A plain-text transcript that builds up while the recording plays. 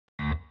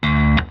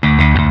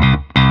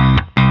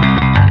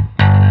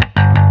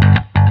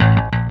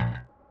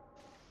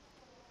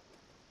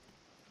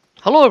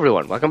Hello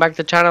everyone, welcome back to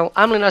the channel.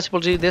 I'm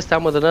G, this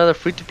time with another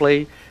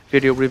free-to-play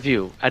video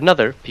review,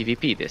 another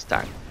PvP this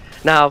time.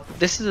 Now,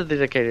 this is a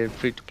dedicated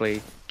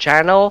free-to-play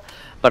channel,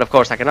 but of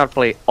course I cannot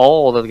play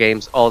all the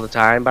games all the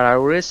time, but I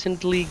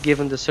recently,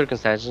 given the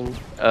circumstances,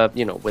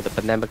 with the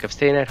pandemic of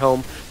staying at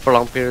home for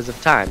long periods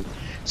of time.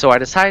 So I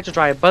decided to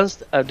try a bunch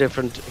of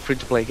different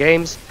free-to-play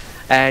games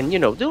and, do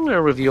a little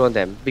review on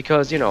them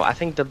because, I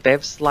think the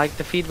devs like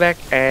the feedback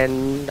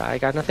and I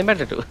got nothing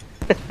better to do.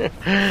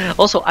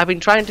 Also, I've been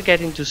trying to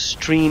get into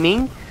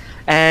streaming,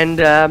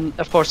 and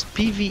of course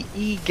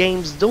PvE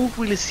games don't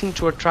really seem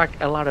to attract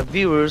a lot of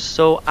viewers,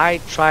 so I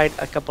tried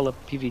a couple of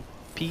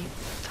PvP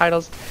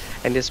titles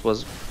and this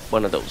was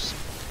one of those.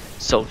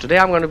 So today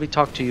I'm going to be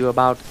talking to you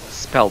about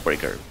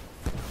Spellbreaker.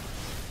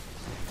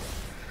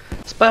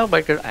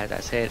 Spellbreaker, as I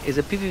said, is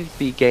a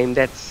PvP game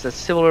that's a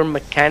similar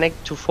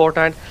mechanic to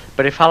Fortnite,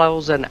 but it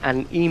follows an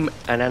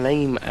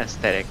anime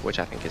aesthetic, which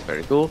I think is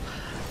very cool.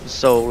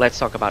 So let's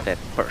talk about that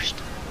first.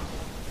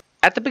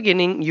 At the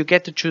beginning, you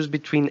get to choose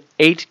between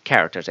 8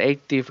 characters,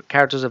 8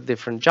 characters of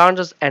different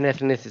genres and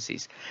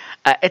ethnicities.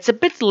 It's a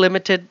bit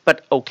limited,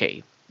 but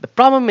okay. The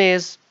problem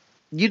is,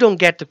 you don't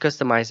get to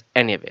customize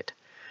any of it.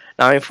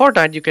 Now in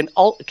Fortnite, you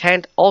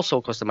can't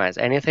also customize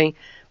anything,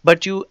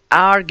 but you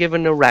are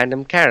given a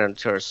random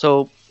character,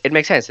 so it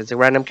makes sense. It's a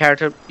random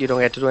character, you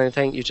don't get to do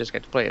anything, you just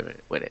get to play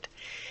with it.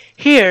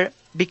 Here,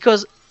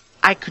 because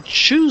I could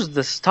choose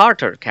the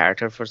starter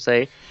character for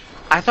say,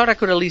 I thought I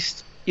could at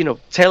least,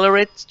 tailor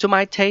it to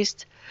my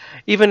taste,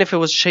 even if it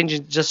was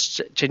changing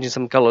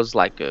some colors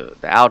like the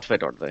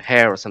outfit or the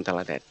hair or something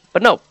like that.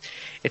 But no,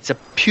 it's a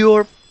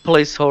pure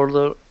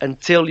placeholder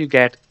until you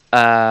get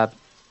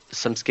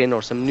some skin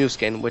or some new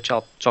skin, which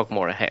I'll talk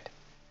more ahead.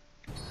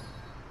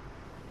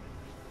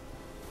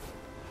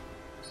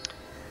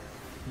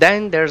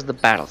 Then there's the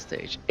battle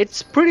stage.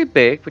 It's pretty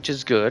big, which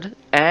is good,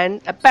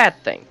 and a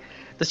bad thing.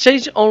 The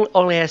stage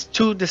only has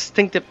 2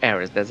 distinctive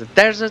areas. There's a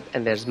desert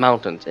and there's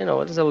mountains. There's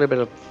a little bit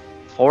of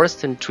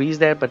forest and trees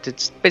there, but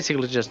it's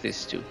basically just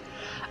these 2.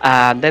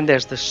 Then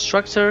there's the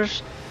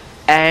structures,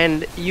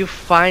 and you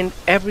find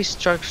every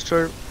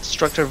structure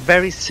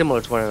very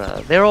similar to one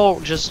another. They're all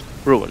just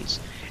ruins.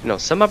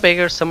 Some are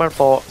bigger, some are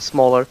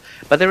smaller,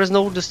 but there is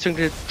no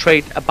distinctive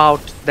trait about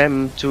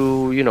them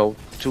to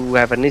to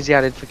have an easy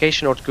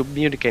identification or to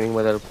communicating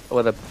with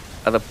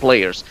other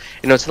players.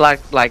 It's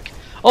like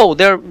oh,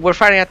 we're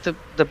fighting at the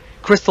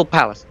Crystal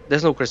Palace.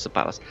 There's no Crystal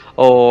Palace.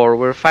 Or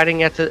we're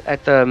fighting at the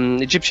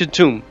Egyptian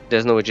tomb.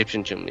 There's no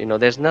Egyptian tomb.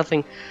 There's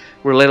nothing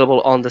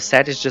relatable on the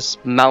set. It's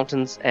just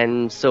mountains,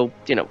 and so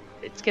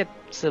it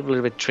gets a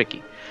little bit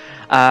tricky.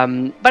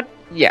 But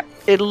yeah,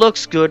 it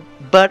looks good,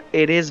 but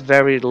it is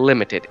very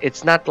limited.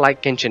 It's not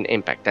like Genshin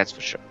Impact, that's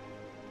for sure.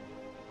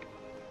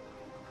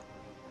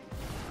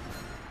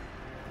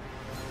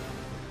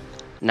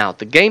 Now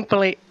the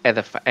gameplay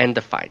and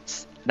the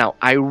fights. Now,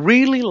 I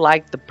really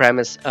like the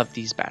premise of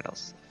these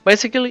battles.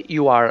 Basically,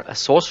 you are a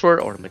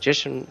sorcerer or a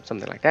magician,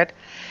 something like that,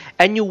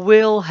 and you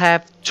will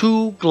have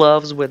 2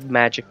 gloves with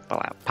magic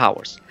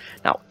powers.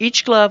 Now,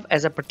 each glove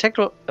has a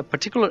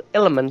particular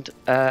element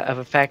of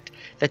effect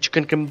that you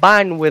can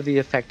combine with the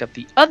effect of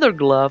the other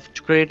glove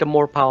to create a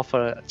more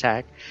powerful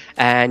attack,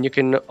 and you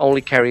can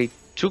only carry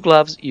 2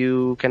 gloves.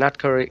 You cannot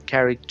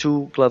carry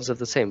 2 gloves of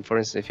the same. For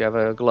instance, if you have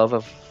a glove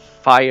of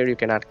fire, you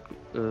cannot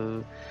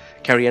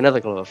carry another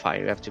glove of fire.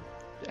 You have to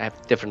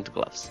have different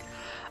gloves.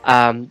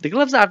 The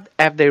gloves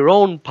have their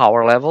own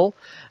power level,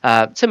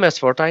 same as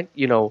Fortnite.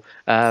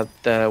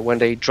 When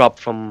they drop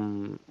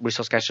from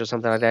resource cache or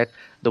something like that,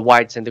 the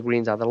whites and the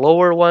greens are the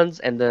lower ones,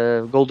 and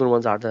the golden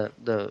ones are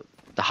the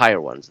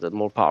higher ones, the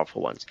more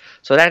powerful ones.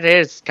 So that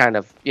is kind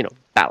of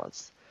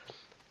balanced.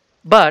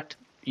 But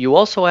you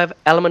also have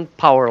element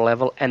power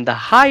level, and the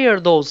higher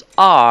those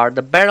are,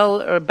 the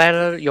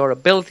better your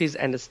abilities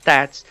and the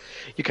stats.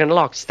 You can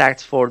unlock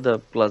stats for the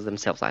gloves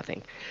themselves, I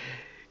think.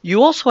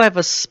 You also have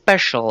a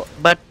special,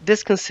 but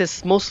this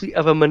consists mostly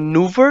of a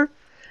maneuver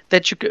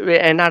that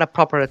and not a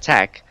proper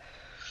attack.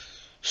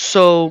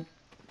 So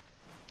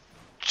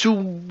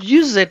to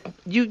use it,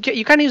 you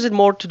can use it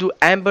more to do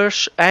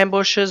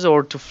ambushes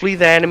or to flee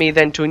the enemy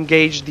than to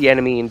engage the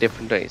enemy in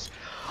different ways.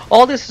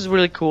 All this is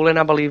really cool, and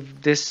I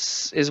believe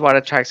this is what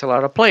attracts a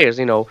lot of players.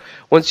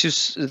 Once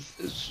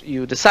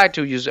you decide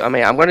to use, I'm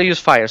going to use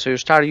fire, so you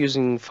start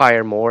using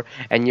fire more,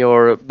 and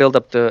you build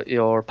up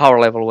your power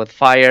level with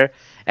fire.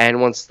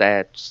 And once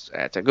that's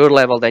at a good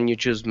level, then you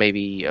choose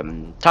maybe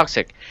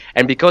toxic.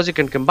 And because you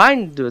can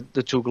combine the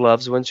 2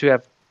 gloves, once you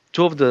have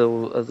 2 of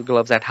the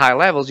gloves at high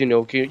levels,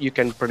 you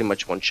can pretty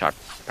much one-shot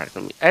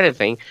practically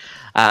anything,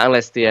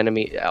 unless the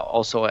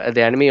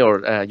enemy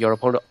or your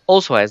opponent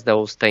also has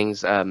those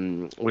things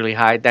really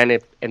high. Then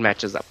it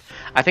matches up.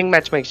 I think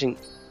matchmaking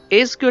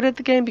is good at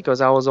the game because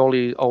I was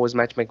always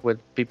matchmaking with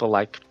people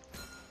like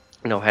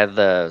had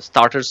the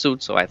starter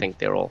suit, so I think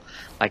they're all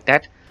like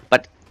that.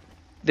 But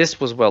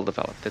this was well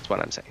developed, that's what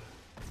I'm saying.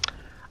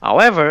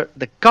 However,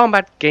 the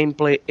combat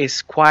gameplay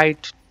is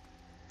quite,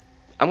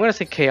 I'm going to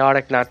say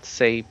chaotic, not to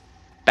say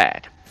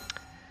bad.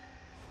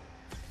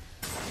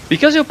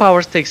 Because your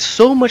powers take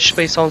so much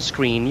space on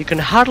screen, you can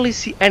hardly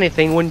see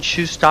anything once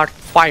you start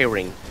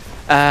firing.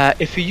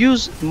 If you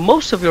use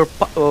most of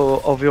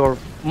your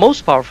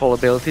most powerful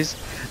abilities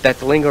that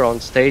linger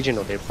on stage, you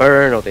know, they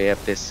burn or they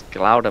have this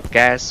cloud of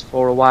gas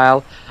for a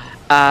while.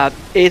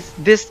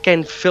 This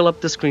can fill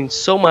up the screen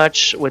so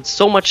much with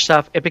so much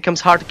stuff, it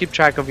becomes hard to keep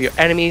track of your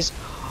enemies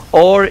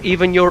or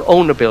even your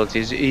own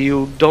abilities.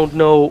 You don't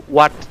know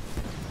what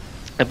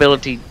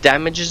ability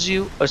damages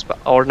you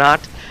or not,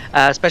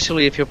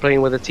 especially if you're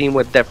playing with a team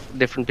with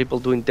different people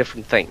doing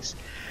different things.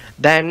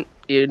 Then,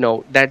 you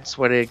know, that's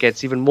where it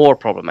gets even more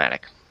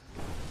problematic.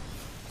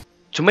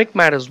 To make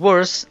matters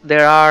worse,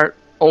 there are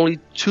only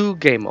two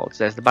game modes.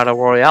 There's the Battle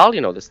Royale,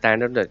 you know, the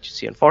standard that you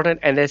see in Fortnite,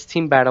 and there's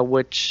Team Battle,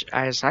 which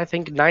has, I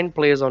think, 9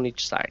 players on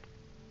each side.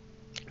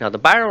 Now, the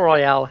Battle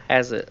Royale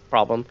has a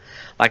problem,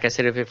 like I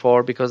said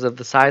before, because of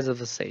the size of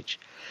the stage.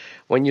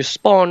 When you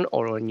spawn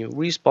or when you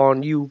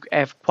respawn, you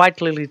have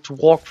quite literally to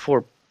walk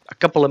for a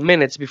couple of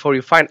minutes before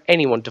you find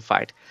anyone to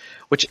fight,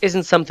 which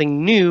isn't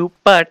something new,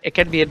 but it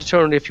can be a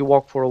deterrent if you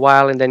walk for a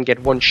while and then get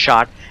one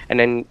shot and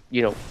then,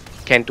 you know,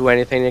 can't do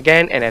anything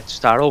again and have to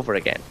start over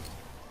again.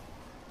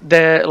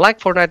 Like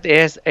Fortnite,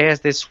 it has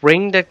this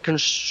ring that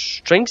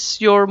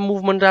constricts your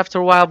movement after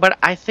a while, but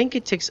I think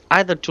it takes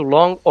either too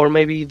long or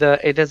maybe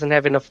it doesn't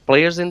have enough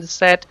players in the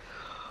set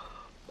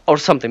or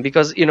something,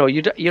 because you know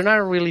you're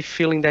not really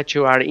feeling that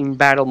you are in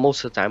battle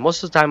most of the time.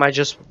 Most of the time I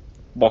just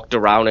walked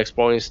around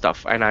exploring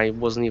stuff and I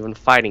wasn't even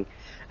fighting.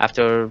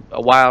 After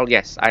a while,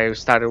 yes, I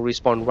started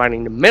respawn right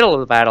in the middle of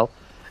the battle,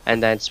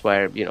 and that's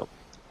where, you know,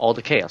 all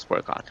the chaos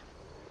broke out.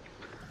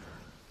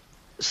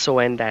 So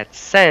in that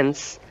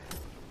sense,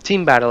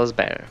 team battle is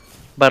better.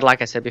 But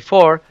like I said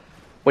before,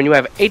 when you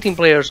have 18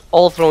 players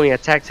all throwing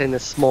attacks in a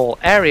small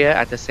area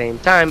at the same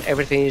time,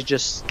 everything is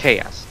just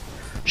chaos.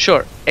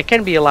 Sure, it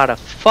can be a lot of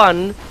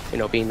fun, you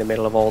know, being in the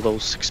middle of all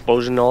those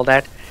explosions and all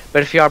that,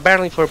 but if you are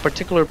battling for a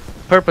particular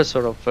purpose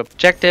or of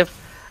objective,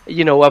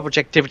 you know,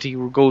 objectivity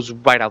goes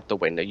right out the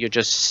window. You're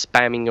just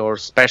spamming your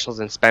specials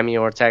and spamming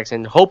your attacks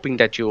and hoping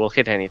that you will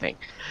hit anything.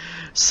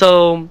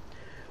 So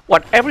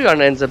what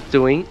everyone ends up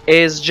doing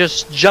is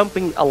just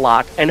jumping a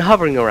lot and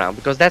hovering around,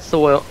 because that's the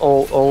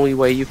only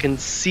way you can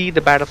see the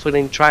battlefield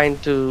and trying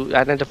to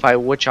identify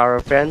which are your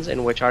friends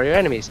and which are your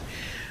enemies.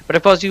 But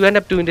of course you end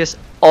up doing this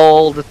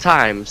all the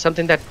time,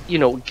 something that, you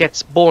know,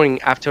 gets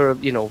boring after,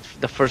 you know,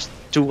 the first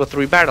 2 or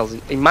 3 battles,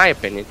 in my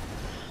opinion.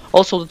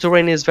 Also, the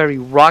terrain is very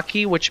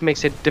rocky, which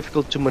makes it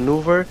difficult to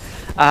maneuver.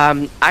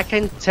 I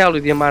can tell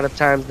you the amount of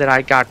times that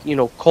I got, you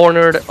know,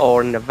 cornered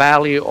or in a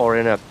valley or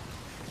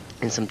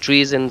in some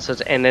trees and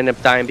such, and end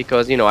up dying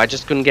because, you know, I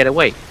just couldn't get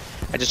away.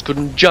 I just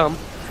couldn't jump.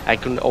 I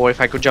couldn't, or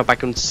if I could jump, I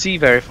couldn't see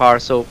very far,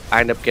 so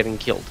I end up getting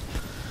killed.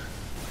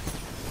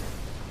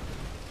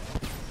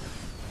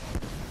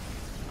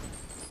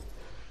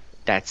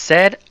 That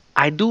said,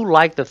 I do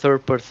like the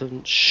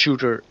third-person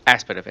shooter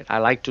aspect of it. I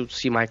like to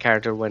see my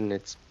character when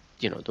it's,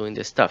 you know, doing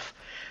this stuff.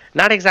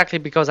 Not exactly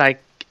because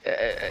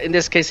in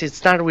this case,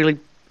 it's not really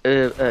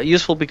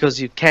useful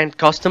because you can't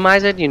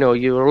customize it. You know,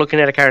 you're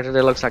looking at a character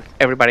that looks like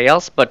everybody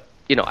else, but,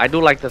 you know, I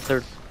do like the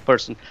third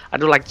person. I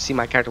do like to see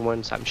my character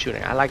once I'm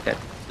shooting. I like that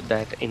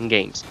in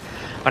games.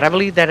 But I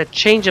believe that a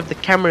change of the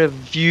camera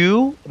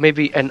view,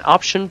 maybe an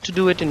option to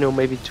do it, you know,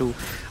 maybe to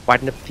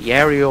widen up the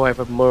area or have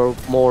a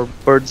more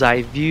bird's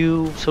eye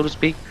view, so to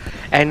speak,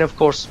 and of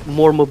course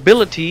more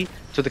mobility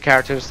to the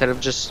character. Instead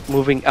of just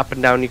moving up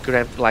and down, you could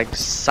have like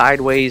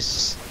sideways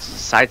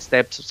side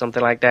steps or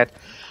something like that.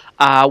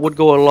 Would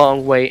go a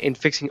long way in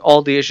fixing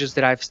all the issues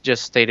that I've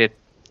just stated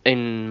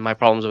in my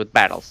problems with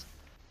battles.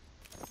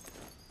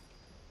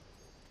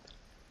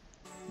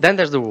 Then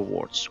there's the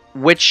rewards,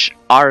 which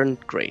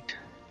aren't great.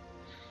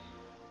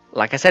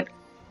 Like I said,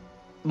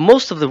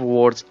 most of the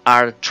rewards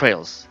are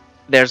trails.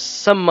 There's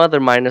some other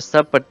minor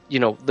stuff, but, you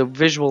know, the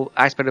visual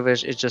aspect of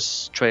it is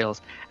just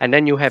trails. And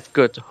then you have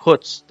good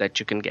hoods that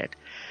you can get.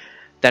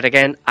 That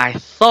again, I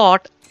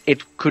thought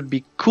it could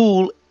be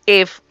cool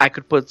if I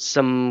could put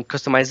some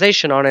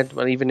customization on it,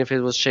 even if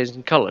it was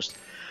changing colors.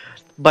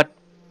 But,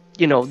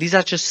 you know, these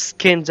are just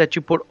skins that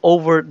you put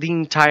over the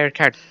entire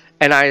character.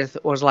 And I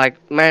was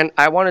like, man,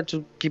 I wanted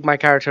to keep my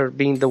character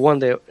being the one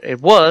that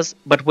it was,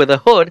 but with a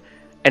hood,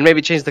 and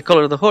maybe change the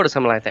color of the hood or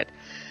something like that.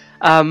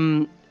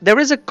 There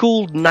is a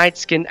cool knight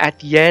skin at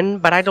the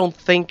end, but I don't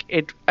think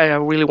I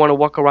really want to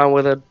walk around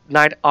with a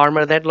knight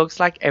armor that looks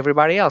like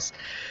everybody else.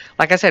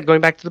 Like I said, going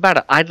back to the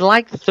battle, I'd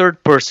like the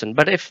third person,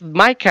 but if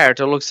my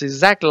character looks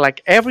exactly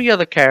like every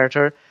other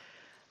character,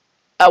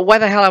 why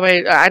the hell am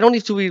I don't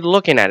need to be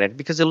looking at it,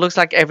 because it looks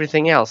like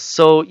everything else.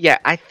 So yeah,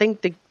 I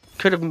think they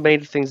could have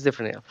made things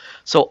differently.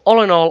 So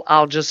all in all,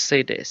 I'll just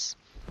say this.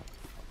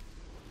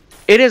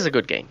 It is a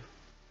good game.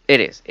 It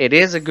is. It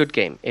is a good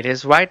game. It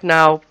is right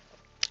now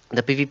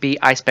the PvP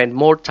I spend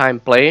more time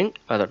playing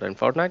other than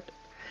Fortnite.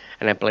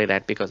 And I play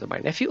that because of my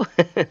nephew.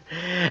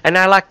 And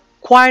I like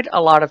quite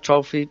a lot of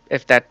trophy,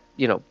 if that,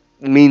 you know,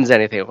 means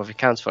anything or if it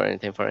counts for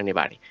anything for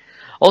anybody.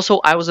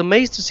 Also, I was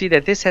amazed to see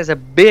that this has a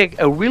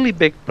really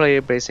big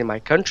player base in my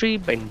country,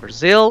 in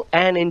Brazil,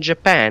 and in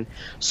Japan.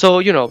 So,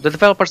 you know, the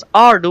developers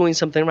are doing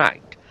something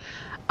right.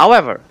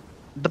 However,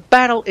 the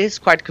battle is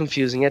quite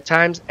confusing at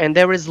times, and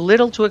there is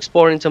little to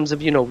explore in terms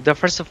of, you know,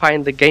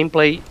 diversifying the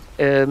gameplay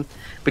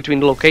between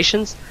the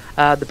locations,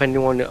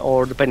 depending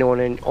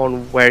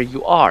on where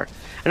you are.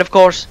 And of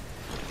course,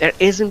 there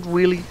isn't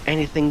really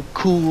anything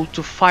cool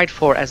to fight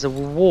for as a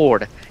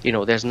reward. You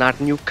know, there's not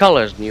new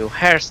colors, new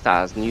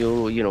hairstyles,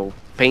 new, you know,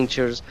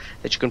 painters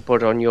that you can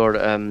put on your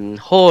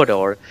hood,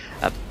 or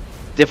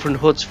different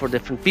hoods for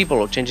different people,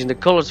 or changing the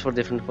colors for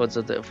different hoods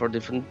for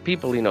different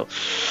people, you know.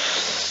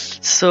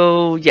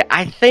 So yeah,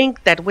 I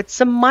think that with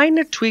some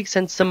minor tweaks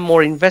and some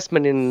more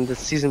investment in the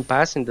season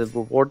pass, in the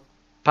reward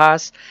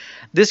pass,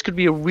 this could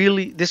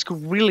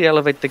really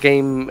elevate the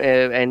game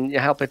and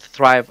help it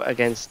thrive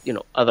against, you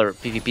know, other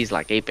PvPs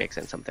like Apex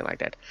and something like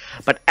that.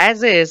 But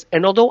as is,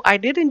 and although I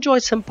did enjoy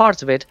some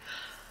parts of it,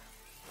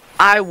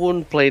 I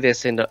wouldn't play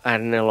this in the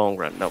long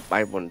run. No,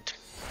 I wouldn't.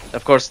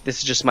 Of course, this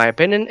is just my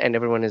opinion, and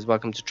everyone is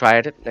welcome to try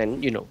it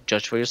and, you know,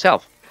 judge for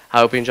yourself. I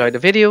hope you enjoyed the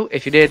video.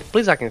 If you did,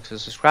 please like and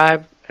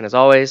subscribe. And as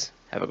always,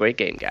 have a great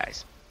game,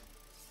 guys.